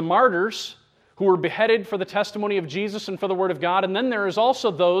 There's the martyrs who were beheaded for the testimony of Jesus and for the Word of God, and then there is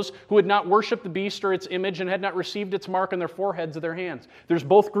also those who had not worshipped the beast or its image and had not received its mark on their foreheads or their hands. There's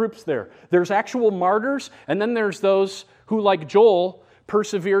both groups there. There's actual martyrs, and then there's those who, like Joel,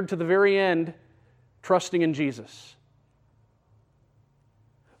 persevered to the very end, trusting in Jesus.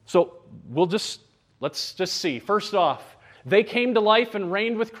 So let's just see. First off, They came to life and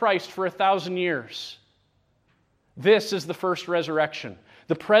reigned with Christ for 1,000 years. This is the first resurrection.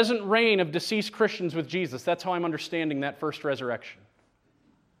 The present reign of deceased Christians with Jesus. That's how I'm understanding that first resurrection.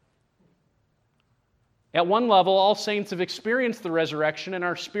 At one level, all saints have experienced the resurrection, and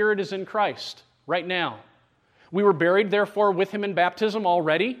our spirit is in Christ right now. We were buried, therefore, with Him in baptism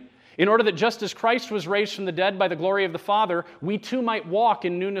already, in order that just as Christ was raised from the dead by the glory of the Father, we too might walk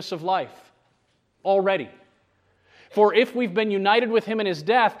in newness of life already. For if we've been united with Him in His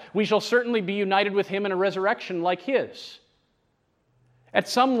death, we shall certainly be united with Him in a resurrection like His. At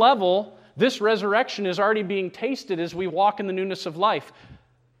some level, this resurrection is already being tasted as we walk in the newness of life.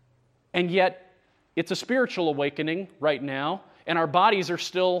 And yet, it's a spiritual awakening right now, and our bodies are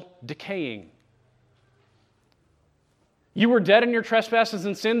still decaying. You were dead in your trespasses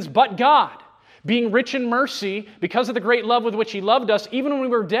and sins, but God, being rich in mercy, because of the great love with which He loved us, even when we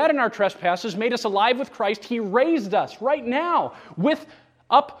were dead in our trespasses, made us alive with Christ. He raised us right now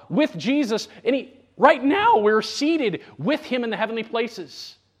up with Jesus. And right now we're seated with Him in the heavenly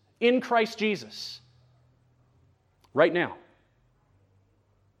places in Christ Jesus. Right now.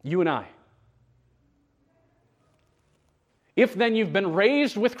 You and I. If then you've been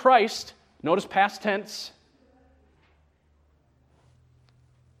raised with Christ, notice past tense,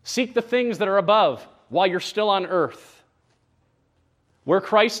 seek the things that are above while you're still on earth, where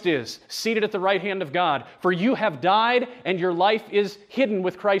Christ is, seated at the right hand of God. For you have died, and your life is hidden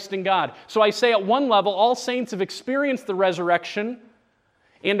with Christ in God. So I say at one level, all saints have experienced the resurrection,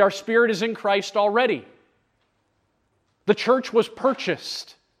 and our spirit is in Christ already. The church was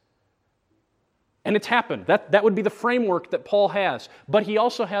purchased, and it's happened. That would be the framework that Paul has. But he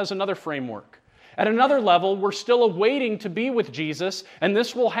also has another framework. At another level, we're still awaiting to be with Jesus, and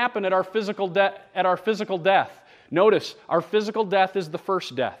this will happen at our physical death. Notice, our physical death is the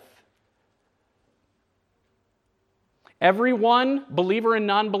first death. Everyone, believer and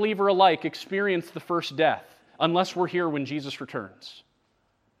non-believer alike, experienced the first death, unless we're here when Jesus returns.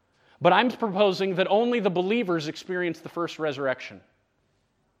 But I'm proposing that only the believers experience the first resurrection,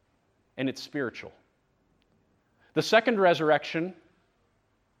 and it's spiritual. The second resurrection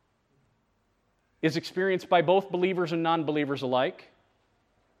is experienced by both believers and non-believers alike,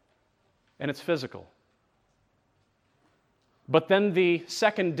 and it's physical. But then the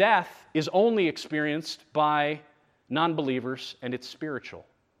second death is only experienced by non-believers, and it's spiritual.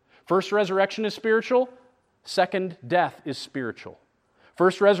 First resurrection is spiritual, second death is spiritual.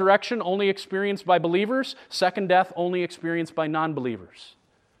 First resurrection only experienced by believers, second death only experienced by non-believers.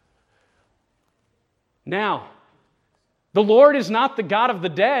 Now, the Lord is not the God of the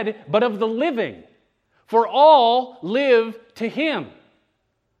dead, but of the living. For all live to Him.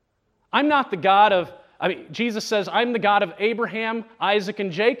 I'm not the God of, Jesus says, I'm the God of Abraham, Isaac,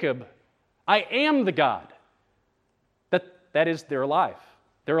 and Jacob. I am the God. That is, they're alive.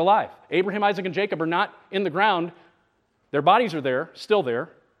 They're alive. Abraham, Isaac, and Jacob are not in the ground. Their bodies are there, still there,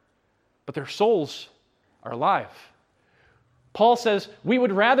 but their souls are alive. Paul says, we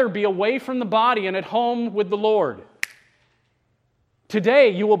would rather be away from the body and at home with the Lord. Today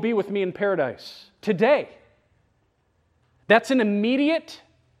you will be with me in paradise. Today. That's an intermediate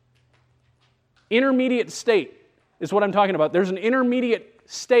state is what I'm talking about. There's an intermediate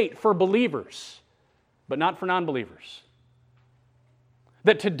state for believers, but not for non-believers.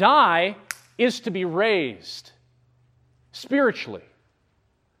 That to die is to be raised spiritually.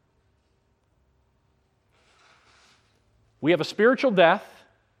 We have a spiritual death,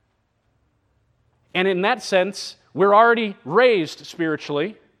 and in that sense, we're already raised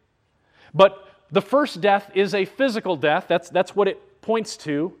spiritually, but the first death is a physical death. That's what it points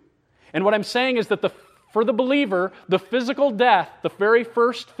to. And what I'm saying is that for the believer, the physical death, the very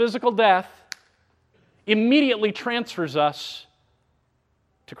first physical death, immediately transfers us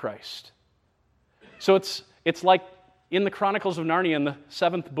to Christ. So it's like in the Chronicles of Narnia, in the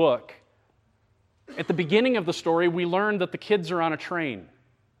 7th book, at the beginning of the story, we learn that the kids are on a train.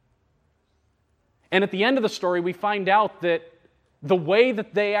 And at the end of the story, we find out that the way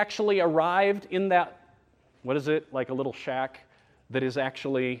that they actually arrived in that, what is it, like a little shack that is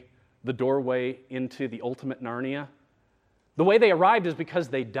actually the doorway into the ultimate Narnia? The way they arrived is because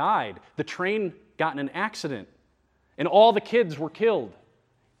they died. The train got in an accident, and all the kids were killed.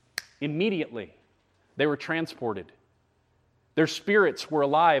 Immediately, they were transported. Their spirits were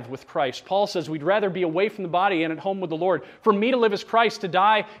alive with Christ. Paul says, we'd rather be away from the body and at home with the Lord. For me to live is Christ, to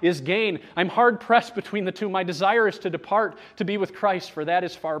die is gain. I'm hard-pressed between the two. My desire is to depart, to be with Christ, for that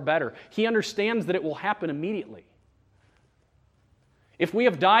is far better. He understands that it will happen immediately. If we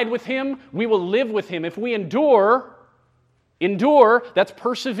have died with Him, we will live with Him. If we endure, that's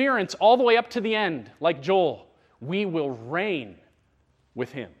perseverance all the way up to the end, like Joel. we will reign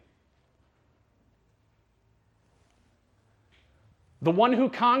with him. The one who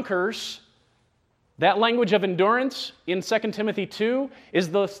conquers, that language of endurance in 2 Timothy 2 is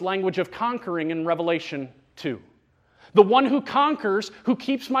the language of conquering in Revelation 2. The one who conquers, who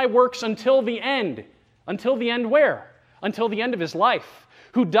keeps my works until the end. Until the end where? Until the end of his life.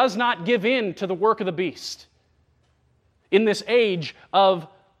 Who does not give in to the work of the beast. In this age of,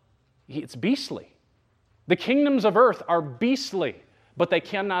 it's beastly. The kingdoms of earth are beastly, but they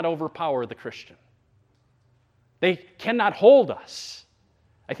cannot overpower the Christian. They cannot hold us.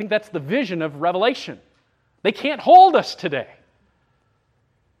 I think that's the vision of Revelation. They can't hold us today.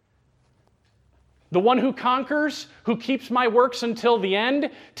 The one who conquers, who keeps my works until the end,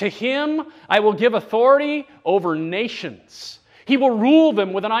 to him I will give authority over nations. He will rule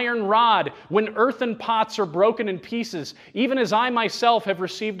them with an iron rod when earthen pots are broken in pieces, even as I myself have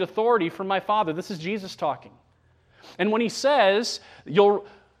received authority from my Father. This is Jesus talking. And when he says,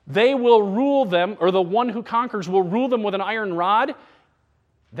 they will rule them, or the one who conquers will rule them with an iron rod,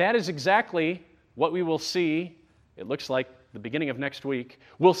 that is exactly what we will see. It looks like the beginning of next week.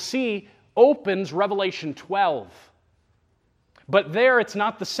 We'll see opens Revelation 12. But there it's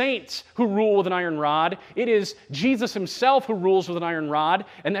not the saints who rule with an iron rod. It is Jesus himself who rules with an iron rod.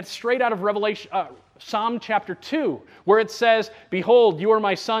 And that's straight out of Psalm chapter 2, where it says, "Behold, you are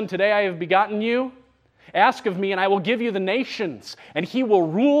my son, today I have begotten you. Ask of me, and I will give you the nations, and he will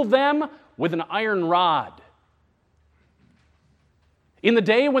rule them with an iron rod." In the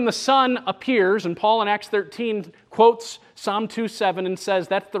day when the Son appears, and Paul in Acts 13 quotes Psalm 2:7 and says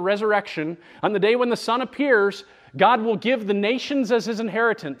that's the resurrection. On the day when the Son appears, God will give the nations as his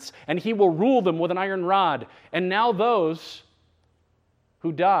inheritance, and he will rule them with an iron rod. And now those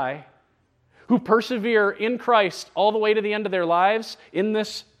who die, who persevere in Christ all the way to the end of their lives, in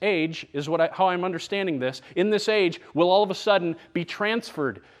this age, is how I'm understanding this, in this age will all of a sudden be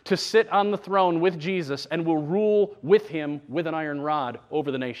transferred to sit on the throne with Jesus and will rule with him with an iron rod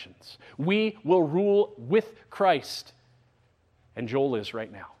over the nations. We will rule with Christ, and Joel is right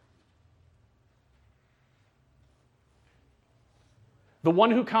now. The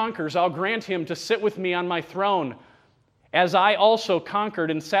one who conquers, I'll grant him to sit with me on my throne, as I also conquered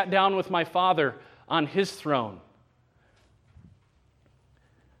and sat down with my Father on his throne.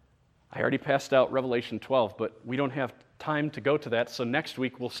 I already passed out Revelation 12, but we don't have time to go to that, so next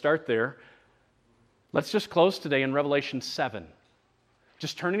week we'll start there. Let's just close today in Revelation 7.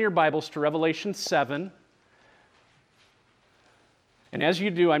 Just turn in your Bibles to Revelation 7. And as you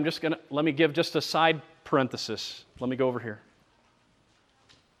do, let me give just a side parenthesis. Let me go over here.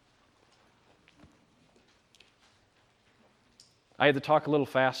 I had to talk a little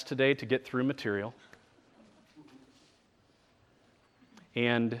fast today to get through material.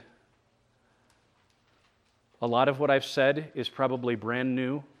 And a lot of what I've said is probably brand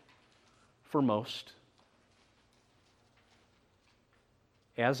new for most.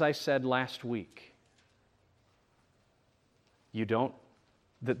 As I said last week,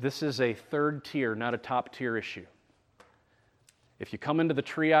 that this is a third tier, not a top tier issue. If you come into the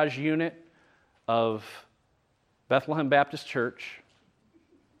triage unit of Bethlehem Baptist Church,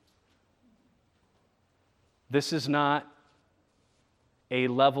 this is not a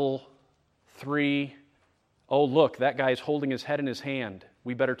level 3, oh look, that guy's holding his head in his hand,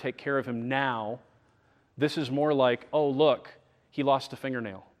 we better take care of him now. This is more like, oh look, he lost a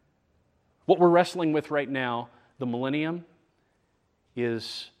fingernail. What we're wrestling with right now, the millennium,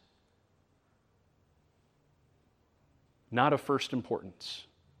 is not of first importance.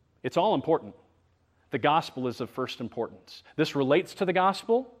 It's all important. The gospel is of first importance. This relates to the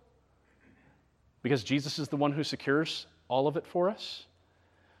gospel because Jesus is the one who secures all of it for us.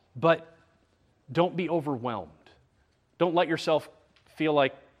 But don't be overwhelmed. Don't let yourself feel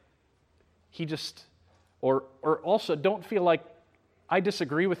like or also don't feel like I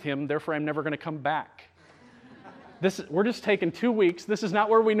disagree with him, therefore I'm never going to come back. We're just taking 2 weeks. This is not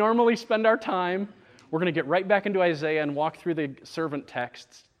where we normally spend our time. We're going to get right back into Isaiah and walk through the servant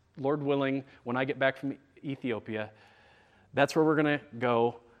texts, Lord willing, when I get back from Ethiopia. That's where we're going to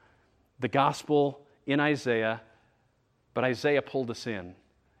go. The gospel in Isaiah, but Isaiah pulled us in,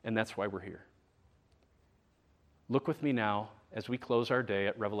 and that's why we're here. Look with me now as we close our day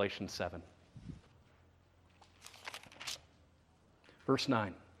at Revelation 7. Verse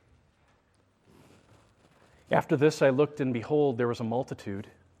 9. After this I looked, and behold, there was a multitude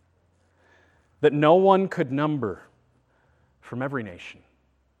that no one could number from every nation.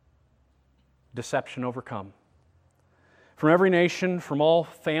 Deception overcome. From every nation, from all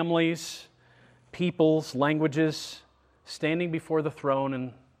families, peoples, languages, standing before the throne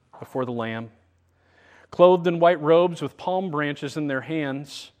and before the Lamb, clothed in white robes with palm branches in their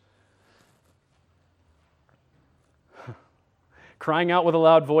hands, crying out with a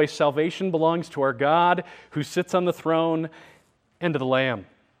loud voice, "Salvation belongs to our God who sits on the throne and to the Lamb."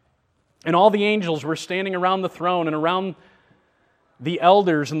 And all the angels were standing around the throne and around the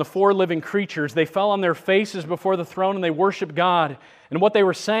elders and the four living creatures. They fell on their faces before the throne and they worshiped God. And what they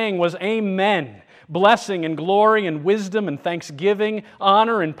were saying was, "Amen. Blessing and glory and wisdom and thanksgiving,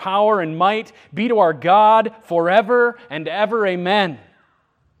 honor and power and might be to our God forever and ever. Amen."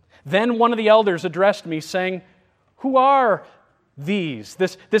 Then one of the elders addressed me, saying, "Who are these,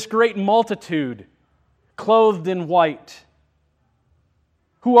 this great multitude, clothed in white?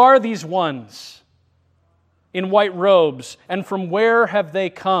 Who are these ones in white robes, and from where have they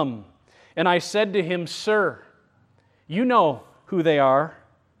come?" And I said to him, "Sir, you know who they are."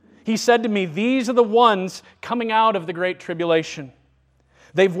 He said to me, "These are the ones coming out of the great tribulation.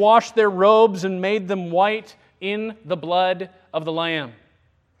 They've washed their robes and made them white in the blood of the Lamb."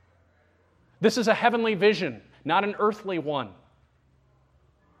 This is a heavenly vision, not an earthly one.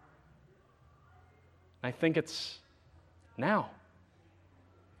 I think it's now.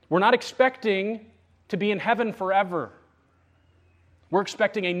 We're not expecting to be in heaven forever. We're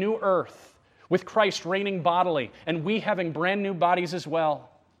expecting a new earth with Christ reigning bodily, and we having brand new bodies as well.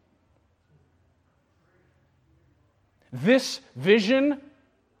 This vision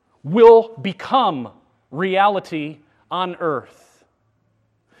will become reality on earth.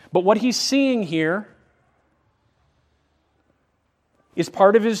 But what he's seeing here is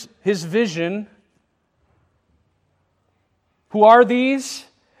part of his vision. Who are these?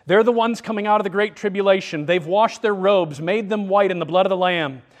 They're the ones coming out of the great tribulation. They've washed their robes, made them white in the blood of the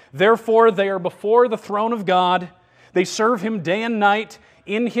Lamb. Therefore, they are before the throne of God. They serve Him day and night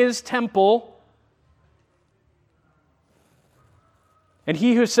in His temple. And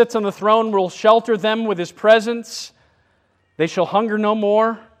He who sits on the throne will shelter them with His presence. They shall hunger no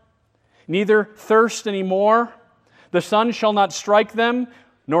more, neither thirst any more. The sun shall not strike them,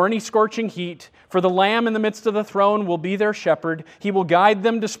 nor any scorching heat. For the Lamb in the midst of the throne will be their shepherd. He will guide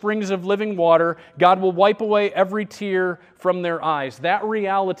them to springs of living water. God will wipe away every tear from their eyes. That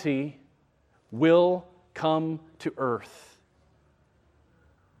reality will come to earth.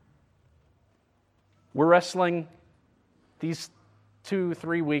 We're wrestling these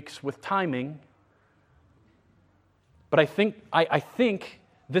 2-3 weeks with timing, but I think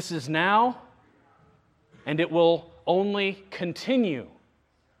this is now, and it will only continue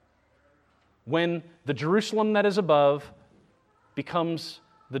when the Jerusalem that is above becomes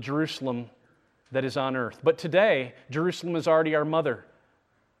the Jerusalem that is on earth. But today, Jerusalem is already our mother.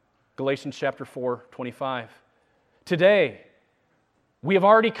 Galatians chapter 4:25. Today, we have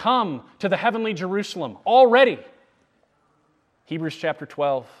already come to the heavenly Jerusalem, already. Hebrews chapter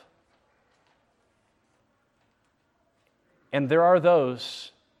 12. And there are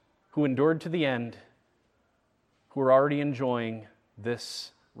those who endured to the end who are already enjoying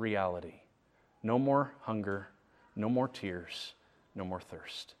this reality. No more hunger, no more tears, no more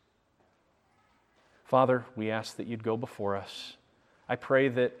thirst. Father, we ask that You'd go before us. I pray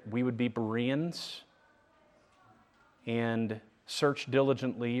that we would be Bereans and search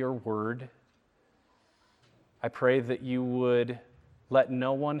diligently Your Word. I pray that You would let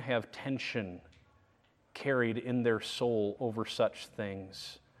no one have tension carried in their soul over such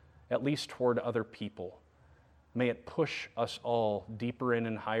things, at least toward other people. May it push us all deeper in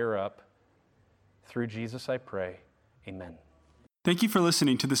and higher up. Through Jesus I pray. Amen. Thank you for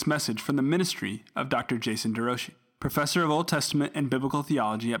listening to this message from the ministry of Dr. Jason DeRouchie, Professor of Old Testament and Biblical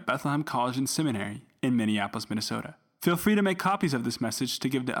Theology at Bethlehem College and Seminary in Minneapolis, Minnesota. Feel free to make copies of this message to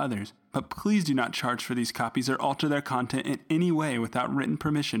give to others, but please do not charge for these copies or alter their content in any way without written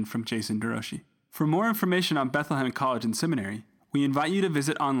permission from Jason DeRouchie. For more information on Bethlehem College and Seminary, we invite you to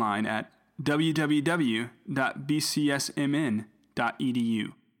visit online at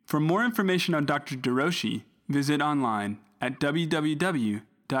www.bcsmn.edu. For more information on Dr. DeRouchie, visit online at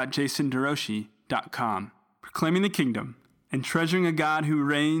www.jasonderouchie.com. Proclaiming the kingdom and treasuring a God who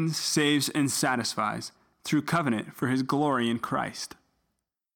reigns, saves, and satisfies through covenant for His glory in Christ.